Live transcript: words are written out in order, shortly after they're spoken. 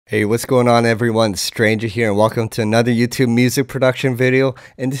Hey, what's going on everyone? Stranger here and welcome to another YouTube music production video.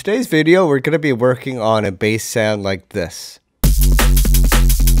 In today's video, we're going to be working on a bass sound like this.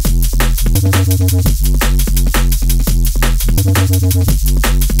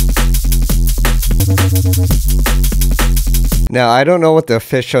 Now, I don't know what the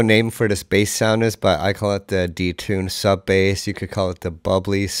official name for this bass sound is, but I call it the detuned sub bass. You could call it the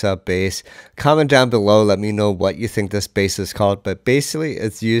bubbly sub bass. Comment down below, let me know what you think this bass is called, but basically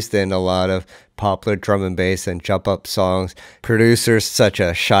it's used in a lot of popular drum and bass and jump up songs. Producers such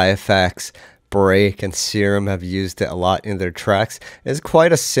as Shy FX, Break, and Serum have used it a lot in their tracks. It's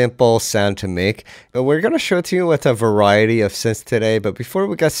quite a simple sound to make, but we're going to show it to you with a variety of synths today. But before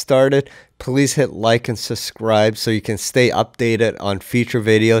we get started, please hit like and subscribe so you can stay updated on future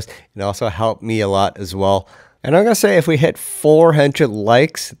videos and also help me a lot as well. And I'm going to say if we hit 400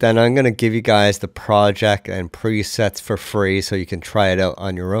 likes, then I'm going to give you guys the project and presets for free so you can try it out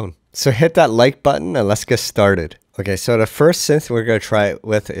on your own. So hit that like button and let's get started. Okay, so the first synth we're going to try it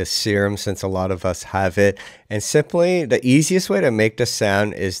with is Serum, since a lot of us have it. And simply, the easiest way to make the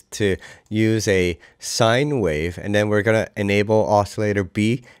sound is to use a sine wave. And then we're going to enable oscillator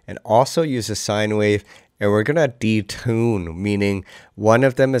B and also use a sine wave. And we're going to detune, meaning one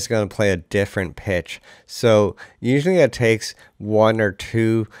of them is going to play a different pitch. So usually it takes one or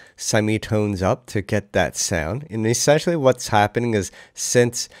two semitones up to get that sound. And essentially what's happening is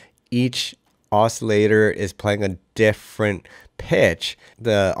since each oscillator is playing a different pitch,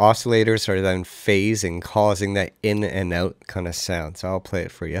 the oscillators are then phasing, causing that in and out kind of sound. So I'll play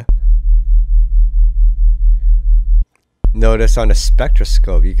it for you. Notice on the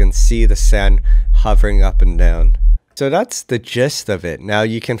spectroscope, you can see the sound hovering up and down. So that's the gist of it. Now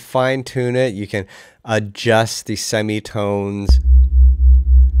you can fine tune it. You can adjust the semitones.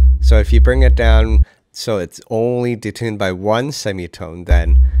 So if you bring it down so it's only detuned by one semitone,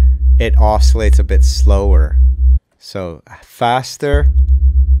 then it oscillates a bit slower. So faster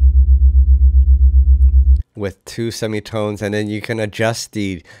with two semitones, and then you can adjust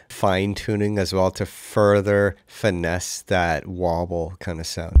the fine tuning as well to further finesse that wobble kind of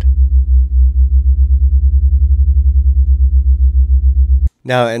sound.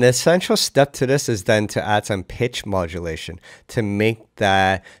 Now, an essential step to this is then to add some pitch modulation to make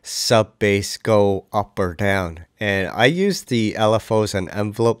that sub bass go up or down. And I use the LFO as an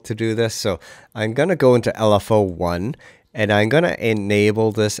envelope to do this. So I'm going to go into LFO 1 and I'm going to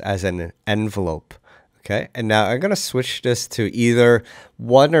enable this as an envelope. Okay, and now I'm going to switch this to either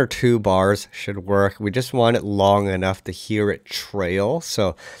 1 or 2 bars should work. We just want it long enough to hear it trail.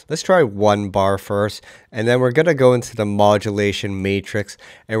 So let's try 1 bar first. And then we're going to go into the modulation matrix.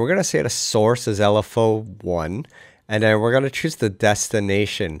 And we're going to say the source is LFO 1. And then we're going to choose the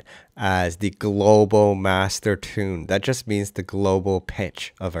destination as the global master tune. That just means the global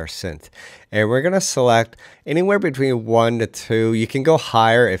pitch of our synth. And we're going to select anywhere between 1 to 2. You can go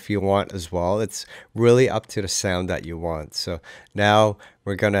higher if you want as well. It's really up to the sound that you want. So now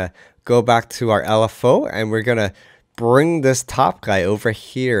we're going to go back to our LFO and we're going to bring this top guy over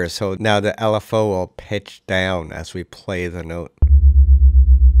here. So now the LFO will pitch down as we play the note.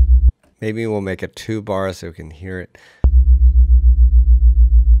 Maybe we'll make it 2 bars so we can hear it.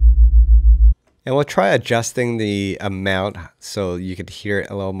 And we'll try adjusting the amount so you could hear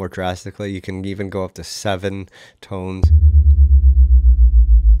it a little more drastically. You can even go up to 7 tones.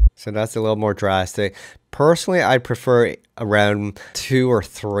 So that's a little more drastic. Personally, I prefer around 2 or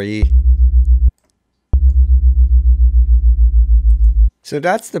 3. So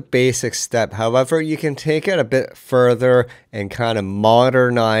that's the basic step. However, you can take it a bit further and kind of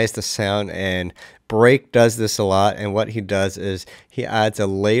modernize the sound, and Break does this a lot. And what he does is he adds a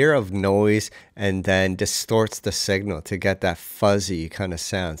layer of noise and then distorts the signal to get that fuzzy kind of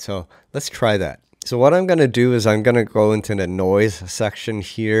sound. So let's try that. So what I'm going to do is I'm going to go into the noise section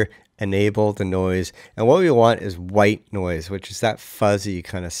here, enable the noise, and what we want is white noise, which is that fuzzy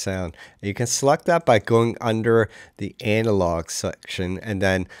kind of sound. And you can select that by going under the analog section and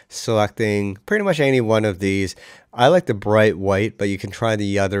then selecting pretty much any one of these. I like the bright white, but you can try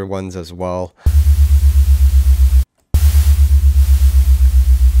the other ones as well.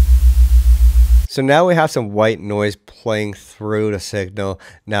 So now we have some white noise playing through the signal.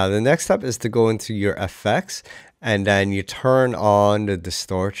 Now the next step is to go into your effects and then you turn on the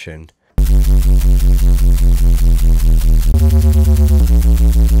distortion.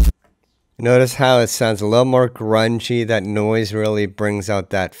 Notice how it sounds a little more grungy. That noise really brings out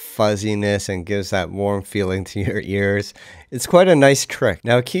that fuzziness and gives that warm feeling to your ears. It's quite a nice trick.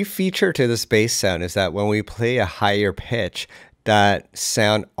 Now, a key feature to this bass sound is that when we play a higher pitch, that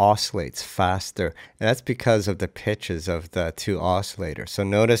sound oscillates faster, and that's because of the pitches of the two oscillators. So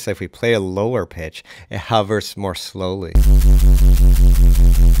notice if we play a lower pitch, it hovers more slowly.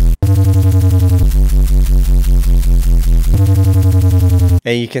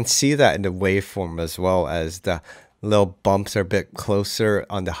 And you can see that in the waveform as well, as the little bumps are a bit closer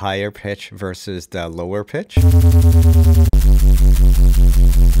on the higher pitch versus the lower pitch.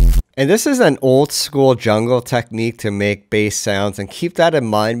 And this is an old school jungle technique to make bass sounds, and keep that in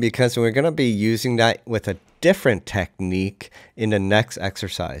mind because we're going to be using that with a different technique in the next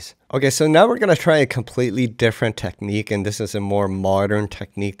exercise. Okay, so now we're going to try a completely different technique, and this is a more modern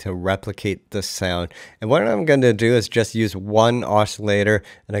technique to replicate the sound. And what I'm going to do is just use one oscillator,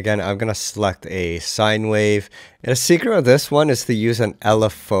 and again, I'm going to select a sine wave. And the secret of this one is to use an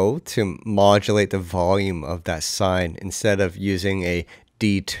LFO to modulate the volume of that sine instead of using a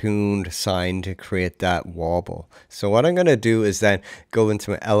detuned sine to create that wobble. So what I'm going to do is then go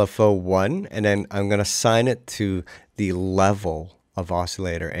into an LFO 1, and then I'm going to assign it to the level of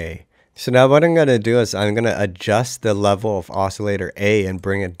oscillator A. So now what I'm going to do is I'm going to adjust the level of oscillator A and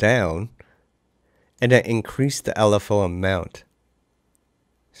bring it down, and then increase the LFO amount.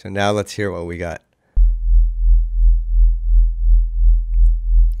 So now let's hear what we got.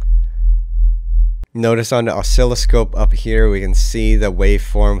 Notice on the oscilloscope up here, we can see the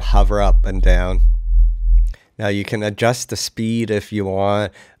waveform hover up and down. Now you can adjust the speed if you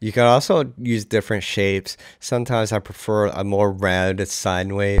want. You can also use different shapes. Sometimes I prefer a more rounded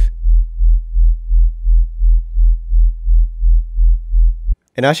sine wave.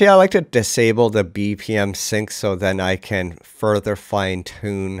 And actually I like to disable the BPM sync so then I can further fine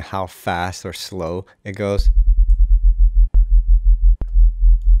tune how fast or slow it goes.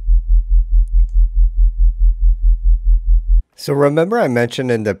 So remember I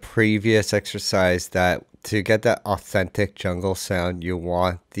mentioned in the previous exercise that to get that authentic jungle sound, you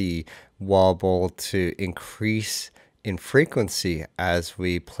want the wobble to increase in frequency as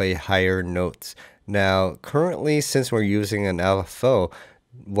we play higher notes. Now, currently, since we're using an LFO,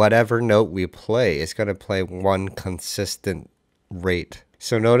 whatever note we play is going to play one consistent rate.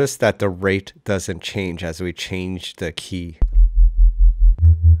 So notice that the rate doesn't change as we change the key.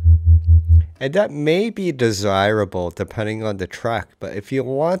 And that may be desirable depending on the track, but if you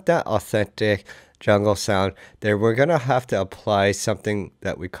want that authentic jungle sound, then we're going to have to apply something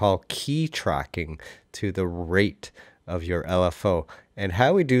that we call key tracking to the rate of your LFO. And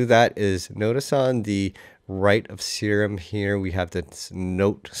how we do that is, notice on the right of Serum here, we have this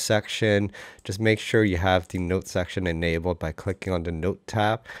note section. Just make sure you have the note section enabled by clicking on the note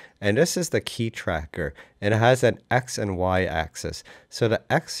tab. And this is the key tracker, and it has an X and Y axis. So the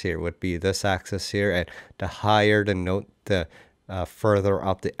X here would be this axis here, and the higher the note, the further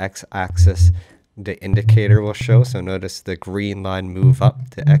up the X axis the indicator will show. So notice the green line move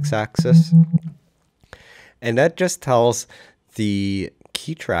up the X axis. And that just tells the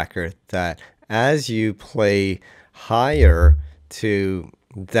key tracker that as you play higher, to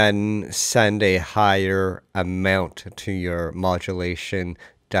then send a higher amount to your modulation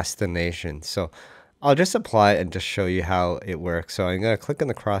destination. So I'll just apply it and just show you how it works. So I'm going to click on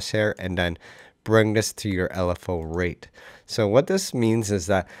the crosshair and then bring this to your LFO rate. So what this means is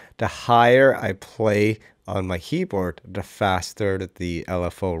that the higher I play on my keyboard, the faster the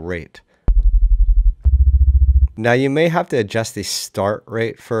LFO rate. Now you may have to adjust the start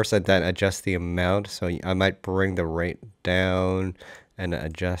rate first and then adjust the amount. So I might bring the rate down and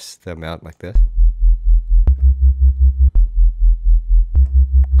adjust the amount like this.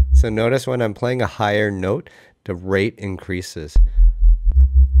 So notice when I'm playing a higher note, the rate increases.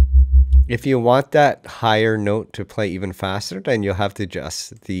 If you want that higher note to play even faster, then you'll have to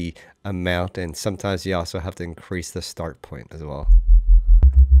adjust the amount, and sometimes you also have to increase the start point as well.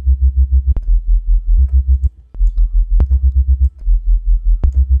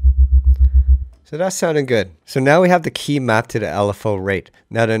 So that's sounding good. So now we have the key mapped to the LFO rate.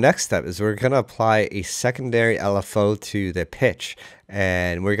 Now the next step is we're going to apply a secondary LFO to the pitch.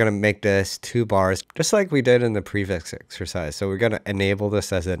 And we're going to make this 2 bars, just like we did in the previous exercise. So we're going to enable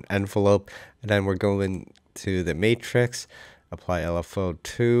this as an envelope. And then we're going to the matrix, apply LFO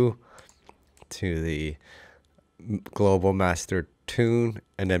 2 to the global master tune,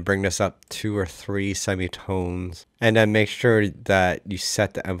 and then bring this up 2 or 3 semitones, and then make sure that you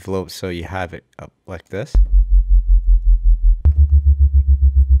set the envelope so you have it up like this.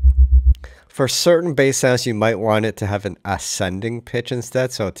 For certain bass sounds, you might want it to have an ascending pitch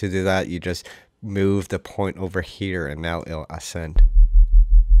instead. So to do that, you just move the point over here and now it'll ascend.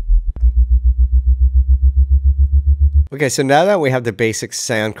 Okay, so now that we have the basic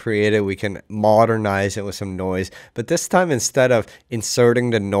sound created, we can modernize it with some noise. But this time, instead of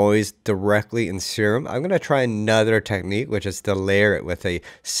inserting the noise directly in Serum, I'm going to try another technique, which is to layer it with a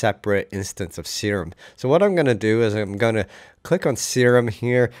separate instance of Serum. So what I'm going to do is I'm going to click on Serum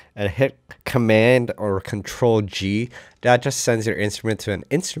here and hit Command or Control G. That just sends your instrument to an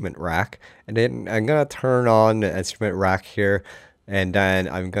instrument rack. And then I'm going to turn on the instrument rack here. And then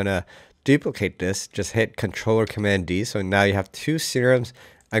I'm going to duplicate this, just hit Control or Command D. So now you have two Serums.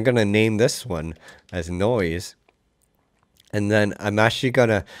 I'm going to name this one as noise. And then I'm actually going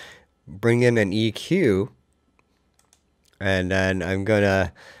to bring in an EQ. And then I'm going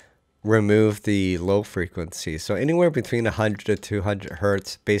to remove the low frequency. So anywhere between 100 to 200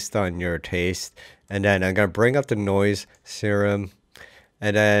 hertz based on your taste. And then I'm going to bring up the noise Serum.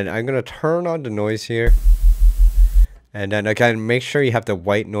 And then I'm going to turn on the noise here. And then again, make sure you have the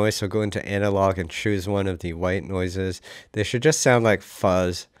white noise. So go into analog and choose one of the white noises. They should just sound like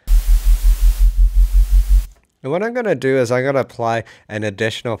fuzz. And what I'm going to do is I'm going to apply an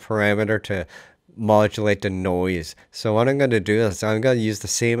additional parameter to modulate the noise. So what I'm going to do is I'm going to use the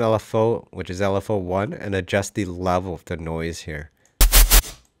same LFO, which is LFO1, and adjust the level of the noise here.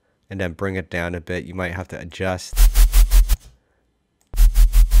 And then bring it down a bit. You might have to adjust.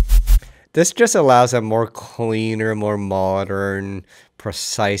 This just allows a more cleaner, more modern,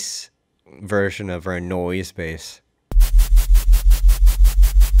 precise version of our noise base.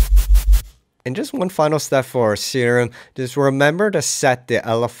 And just one final step for Serum, just remember to set the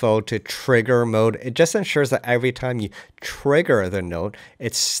LFO to trigger mode. It just ensures that every time you trigger the note,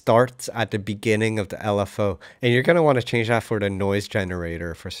 it starts at the beginning of the LFO. And you're going to want to change that for the noise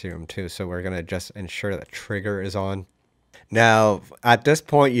generator for Serum too. So we're going to just ensure that trigger is on. Now, at this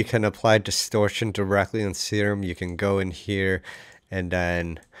point, you can apply distortion directly in Serum. You can go in here and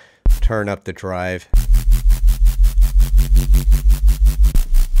then turn up the drive.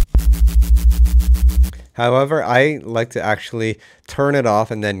 However, I like to actually turn it off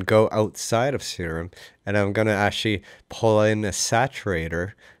and then go outside of Serum. And I'm going to actually pull in a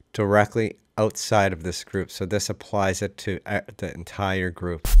saturator directly outside of this group. So this applies it to the entire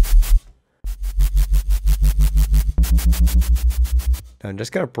group. I'm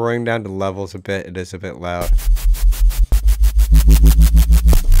just going to bring down the levels a bit. It is a bit loud.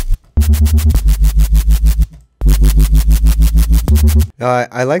 Now,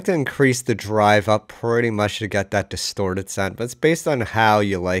 I like to increase the drive up pretty much to get that distorted sound, but it's based on how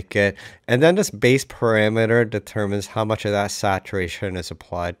you like it. And then this base parameter determines how much of that saturation is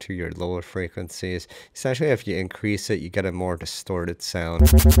applied to your lower frequencies. Essentially, if you increase it, you get a more distorted sound.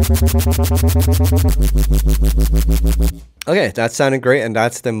 Okay, that sounded great, and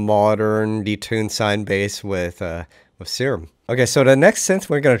that's the modern detuned sine bass with Serum. Okay, so the next synth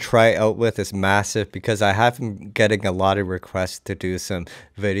we're going to try out with is Massive, because I have been getting a lot of requests to do some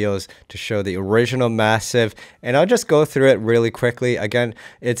videos to show the original Massive, and I'll just go through it really quickly. Again,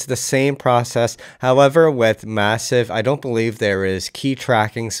 it's the same process. However, with Massive, I don't believe there is key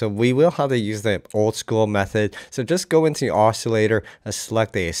tracking, so we will have to use the old school method. So just go into the oscillator and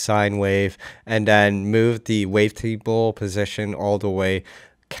select a sine wave, and then move the wavetable position all the way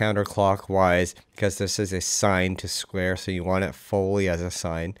counterclockwise, because this is a sine to square, so you want it fully as a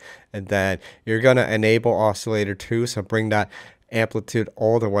sine. And then you're going to enable oscillator 2, so bring that amplitude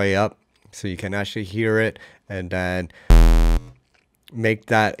all the way up so you can actually hear it, and then make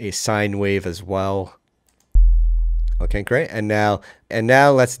that a sine wave as well. Okay, great. And now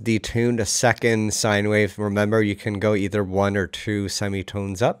let's detune the second sine wave. Remember, you can go either 1 or 2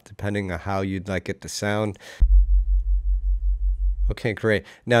 semitones up depending on how you'd like it to sound. Okay, great.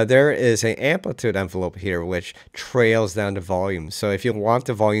 Now there is an amplitude envelope here which trails down the volume. So if you want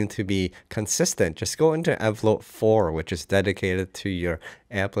the volume to be consistent, just go into envelope 4, which is dedicated to your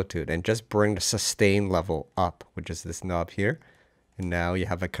amplitude, and just bring the sustain level up, which is this knob here. And now you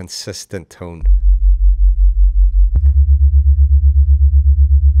have a consistent tone.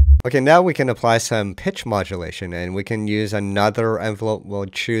 Okay, now we can apply some pitch modulation, and we can use another envelope. We'll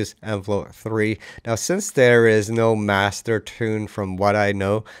choose envelope 3. Now, since there is no master tune from what I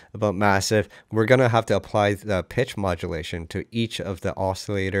know about Massive, we're going to have to apply the pitch modulation to each of the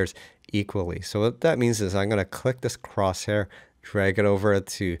oscillators equally. So what that means is I'm going to click this crosshair, drag it over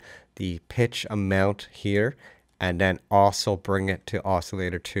to the pitch amount here, and then also bring it to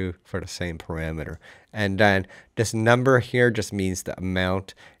oscillator 2 for the same parameter. And then this number here just means the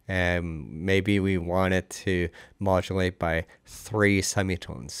amount, and maybe we want it to modulate by 3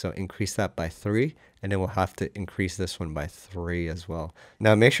 semitones. So increase that by 3, and then we'll have to increase this one by 3 as well.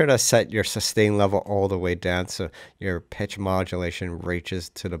 Now make sure to set your sustain level all the way down so your pitch modulation reaches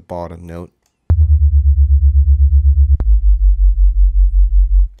to the bottom note.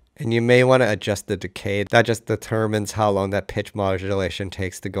 And you may want to adjust the decay. That just determines how long that pitch modulation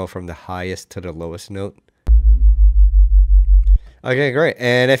takes to go from the highest to the lowest note. Okay, great.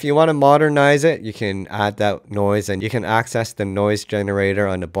 And if you want to modernize it, you can add that noise, and you can access the noise generator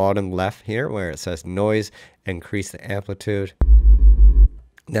on the bottom left here where it says noise, increase the amplitude.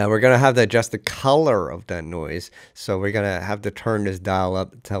 Now we're going to have to adjust the color of that noise. So we're going to have to turn this dial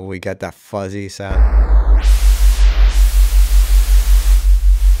up until we get that fuzzy sound.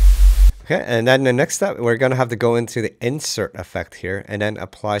 Okay, and then the next step, we're going to have to go into the insert effect here and then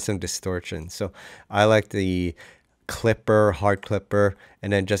apply some distortion. So I like the clipper, hard clipper,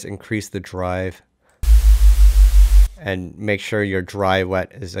 and then just increase the drive and make sure your dry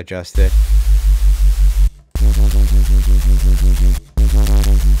wet is adjusted.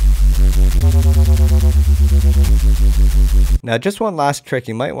 Now just one last trick,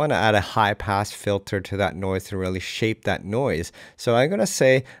 you might want to add a high pass filter to that noise to really shape that noise. So I'm going to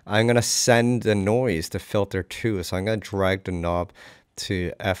say I'm going to send the noise to filter 2. So I'm going to drag the knob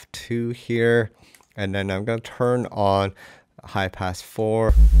to F2 here, and then I'm going to turn on high pass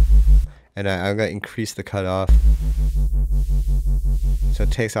 4, and then I'm going to increase the cutoff. So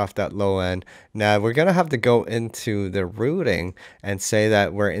it takes off that low end. Now we're going to have to go into the routing and say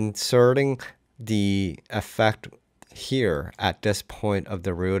that we're inserting the effect here at this point of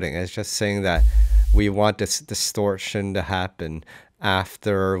the routing. It's just saying that we want this distortion to happen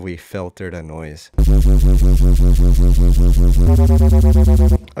after we filter the noise.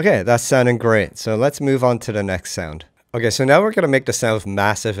 Okay, that's sounding great. So let's move on to the next sound. Okay, so now we're going to make the sound with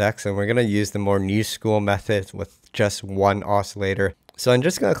Massive X, and we're going to use the more new school method with just one oscillator. So I'm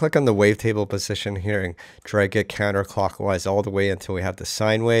just going to click on the wavetable position here and drag it counterclockwise all the way until we have the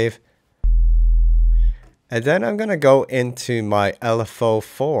sine wave. And then I'm going to go into my LFO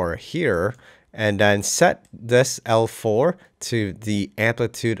 4 here and then set this L4 to the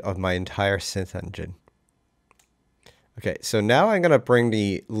amplitude of my entire synth engine. Okay, so now I'm going to bring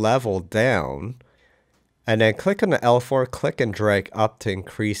the level down and then click on the L4, click and drag up to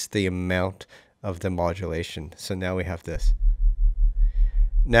increase the amount of the modulation. So now we have this.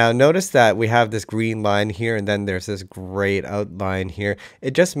 Now notice that we have this green line here and then there's this grayed outline here.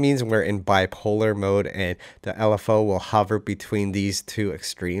 It just means we're in bipolar mode and the LFO will hover between these two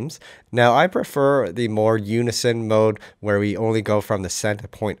extremes. Now I prefer the more unison mode where we only go from the center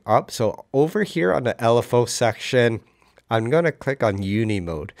point up. So over here on the LFO section, I'm going to click on uni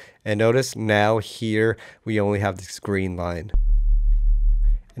mode, and notice now here we only have this green line.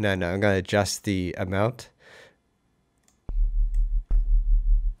 And then I'm going to adjust the amount.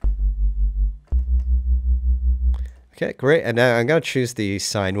 Okay, great. And now I'm going to choose the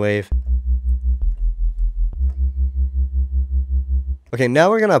sine wave. Okay,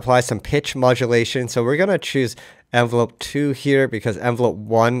 now we're going to apply some pitch modulation. So we're going to choose envelope 2 here because envelope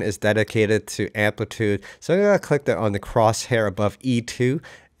 1 is dedicated to amplitude. So I'm going to click on the crosshair above E2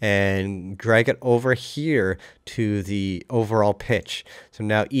 and drag it over here to the overall pitch. So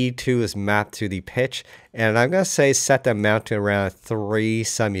now E2 is mapped to the pitch, and I'm going to say set the amount to around 3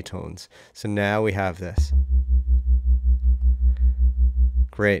 semitones. So now we have this.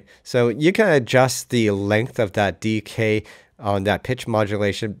 Great. So you can adjust the length of that decay on that pitch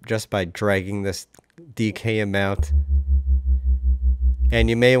modulation just by dragging this decay amount. And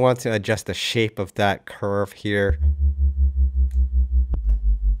you may want to adjust the shape of that curve here.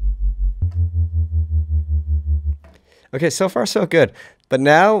 Okay, so far so good. But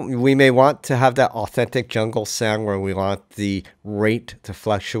now we may want to have that authentic jungle sound where we want the rate to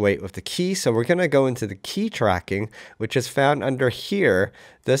fluctuate with the key. So we're going to go into the key tracking, which is found under here.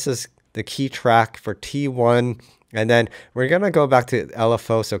 This is the key track for T1. And then we're going to go back to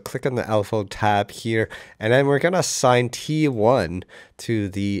LFO. So click on the LFO tab here. And then we're going to assign T1 to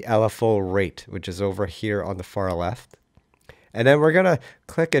the LFO rate, which is over here on the far left. And then we're going to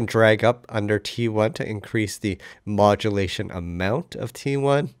click and drag up under T1 to increase the modulation amount of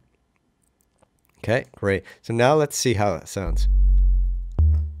T1. Okay, great. So now let's see how it sounds.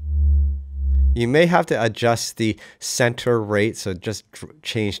 You may have to adjust the center rate, so just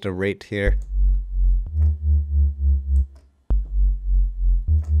change the rate here.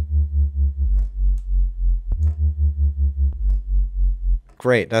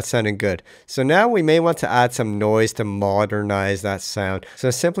 Great, that's sounding good. So now we may want to add some noise to modernize that sound.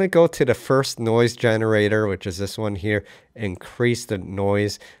 So simply go to the first noise generator, which is this one here, increase the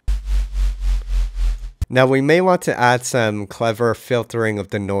noise. Now we may want to add some clever filtering of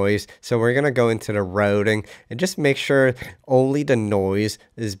the noise. So we're going to go into the routing and just make sure only the noise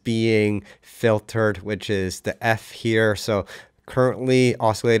is being filtered, which is the F here. So currently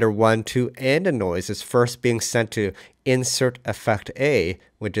oscillator 1, 2, and a noise is first being sent to insert effect A,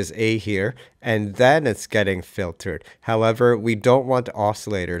 which is A here, and then it's getting filtered. However, we don't want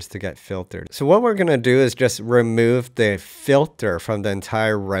oscillators to get filtered. So what we're going to do is just remove the filter from the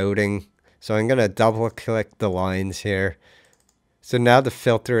entire routing. So I'm going to double click the lines here. So now the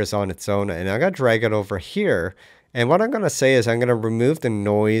filter is on its own, and I'm going to drag it over here. And what I'm going to say is I'm going to remove the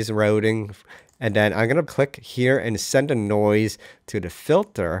noise routing, and then I'm going to click here and send a noise to the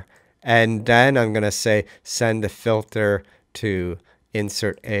filter. And then I'm going to say send the filter to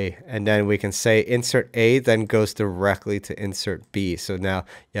insert A. And then we can say insert A then goes directly to insert B. So now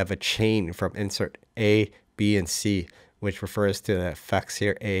you have a chain from insert A, B, and C, which refers to the effects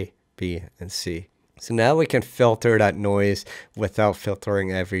here, A, B, and C. So now we can filter that noise without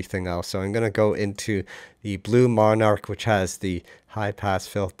filtering everything else. So I'm going to go into the Blue Monarch, which has the high pass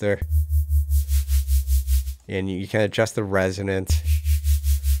filter. And you can adjust the resonance.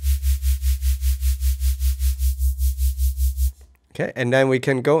 Okay, and then we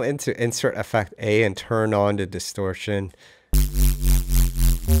can go into insert effect A and turn on the distortion.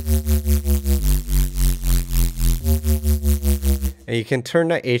 And you can turn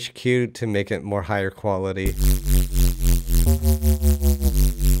the HQ to make it more higher quality.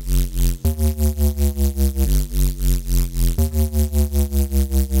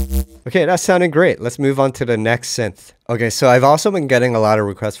 Okay, that sounded great. Let's move on to the next synth. Okay, so I've also been getting a lot of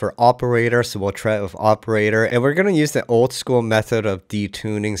requests for operator, so we'll try it with operator. And we're going to use the old school method of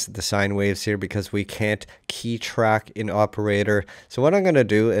detuning the sine waves here because we can't key track in operator. So what I'm going to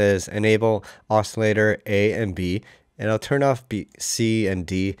do is enable oscillator A and B, and I'll turn off B, C, and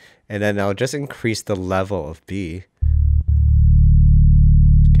D, and then I'll just increase the level of B.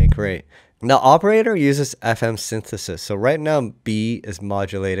 Okay, great. Now, operator uses FM synthesis. So right now, B is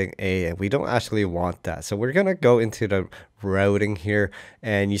modulating A, and we don't actually want that. So we're going to go into the routing here,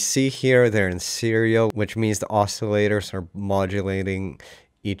 and you see here they're in serial, which means the oscillators are modulating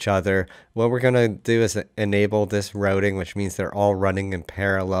each other. What we're going to do is enable this routing, which means they're all running in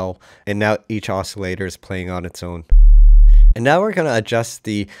parallel, and now each oscillator is playing on its own. And now we're going to adjust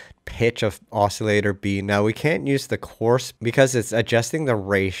the pitch of oscillator B. Now we can't use the coarse because it's adjusting the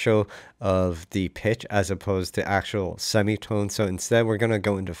ratio of the pitch as opposed to actual semitones. So instead we're going to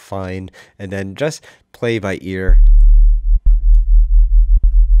go into fine and then just play by ear.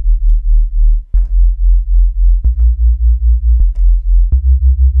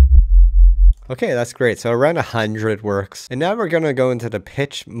 Okay, that's great. So around 100 works. And now we're going to go into the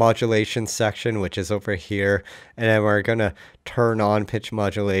pitch modulation section, which is over here. And then we're going to turn on pitch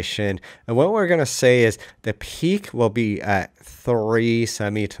modulation. And what we're going to say is the peak will be at 3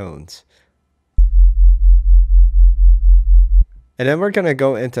 semitones. And then we're going to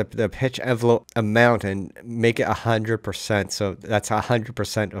go into the pitch envelope amount and make it 100%. So that's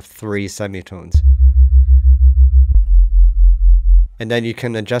 100% of 3 semitones. And then you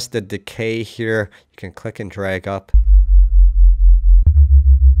can adjust the decay here. You can click and drag up.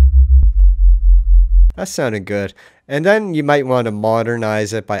 That sounded good. And then you might want to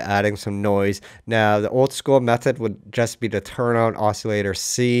modernize it by adding some noise. Now, the old school method would just be to turn on oscillator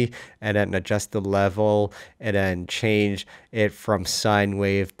C and then adjust the level and then change it from sine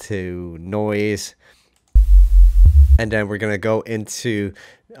wave to noise. And then we're going to go into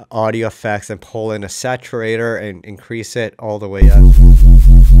audio effects and pull in a saturator and increase it all the way up.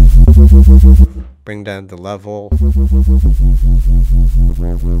 Bring down the level.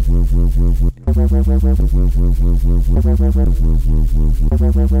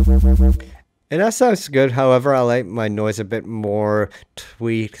 And that sounds good. However, I like my noise a bit more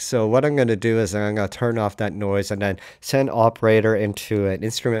tweaked. So what I'm going to do is I'm going to turn off that noise and then send operator into an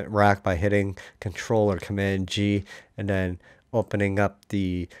instrument rack by hitting Control or Command G and then opening up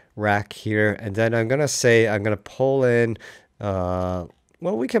the rack here. And then I'm going to say I'm going to pull in, well,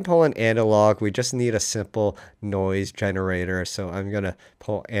 we can pull in analog. We just need a simple noise generator. So I'm going to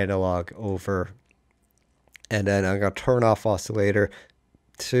pull analog over. And then I'm going to turn off oscillator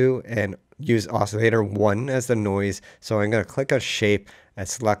 2 and use oscillator 1 as the noise. So I'm going to click on shape and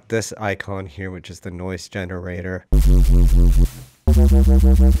select this icon here, which is the noise generator.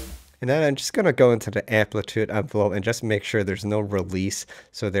 And then I'm just going to go into the amplitude envelope and just make sure there's no release,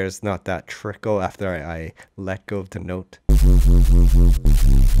 so there's not that trickle after I let go of the note.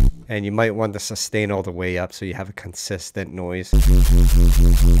 And you might want to sustain all the way up so you have a consistent noise.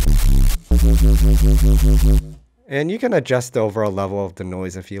 And you can adjust the overall level of the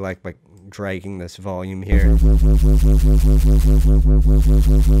noise if you like by dragging this volume here.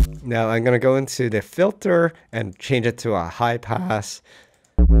 Now I'm going to go into the filter and change it to a high pass.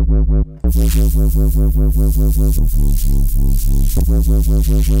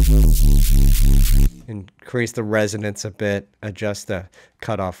 Increase the resonance a bit, adjust the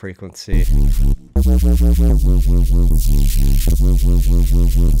cutoff frequency.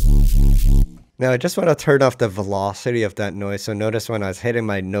 Now I just want to turn off the velocity of that noise. So notice when I was hitting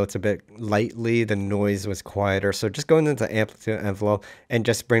my notes a bit lightly, the noise was quieter. So just go into the amplitude envelope and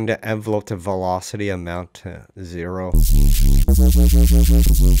just bring the envelope to velocity amount to 0.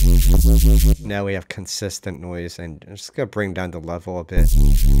 Now we have consistent noise, and I'm just going to bring down the level a bit.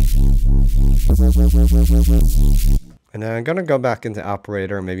 And then I'm going to go back into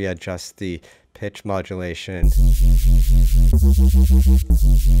operator and maybe adjust the pitch modulation.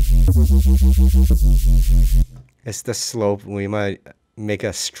 It's the slope. We might make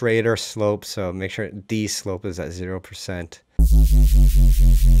a straighter slope, so make sure D slope is at 0%.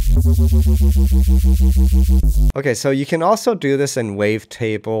 Okay, so you can also do this in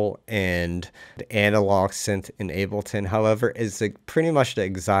wavetable and the analog synth in Ableton. However, it's pretty much the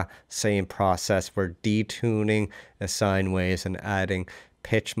exact same process for detuning the sine waves and adding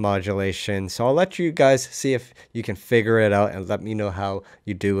pitch modulation. So I'll let you guys see if you can figure it out and let me know how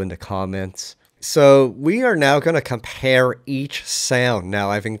you do in the comments. So we are now going to compare each sound. Now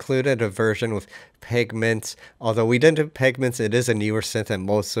I've included a version with pigments. Although we didn't do pigments, it is a newer synth and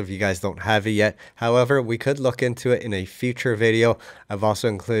most of you guys don't have it yet. However, we could look into it in a future video. I've also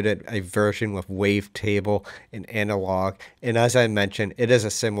included a version with wavetable and analog. And as I mentioned, it is a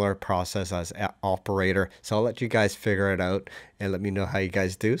similar process as operator. So I'll let you guys figure it out and let me know how you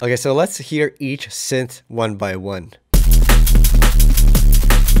guys do. Okay, so let's hear each synth one by one.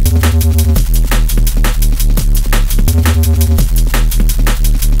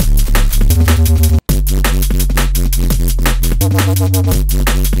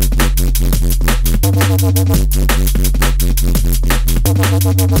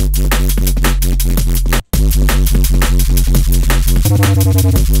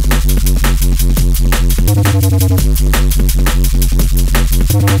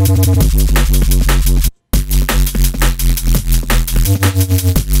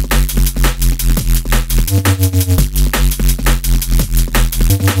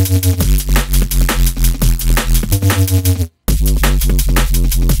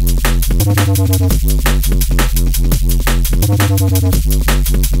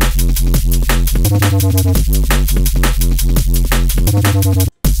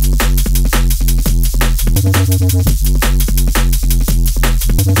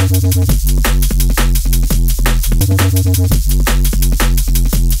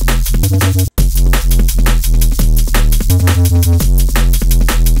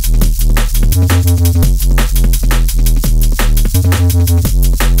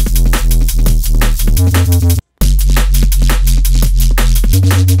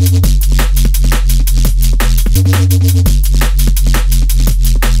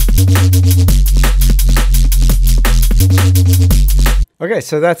 Okay,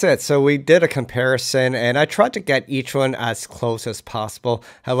 so that's it. So we did a comparison and I tried to get each one as close as possible.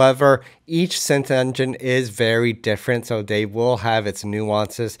 However, each synth engine is very different, so they will have its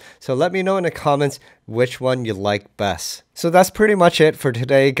nuances. So let me know in the comments which one you like best. So that's pretty much it for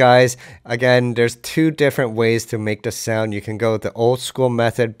today, guys. Again, there's two different ways to make the sound. You can go with the old school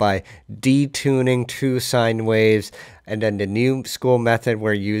method by detuning 2 sine waves, and then the new school method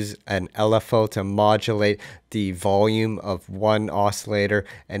where you use an LFO to modulate the volume of 1 oscillator,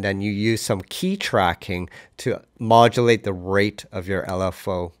 and then you use some key tracking to modulate the rate of your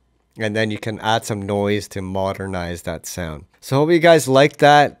LFO. And then you can add some noise to modernize that sound. So hope you guys like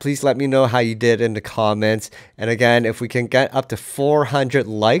that. Please let me know how you did in the comments. And again, if we can get up to 400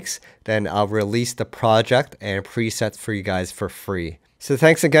 likes, then I'll release the project and presets for you guys for free. So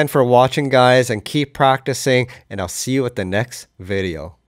thanks again for watching, guys, and keep practicing, and I'll see you at the next video.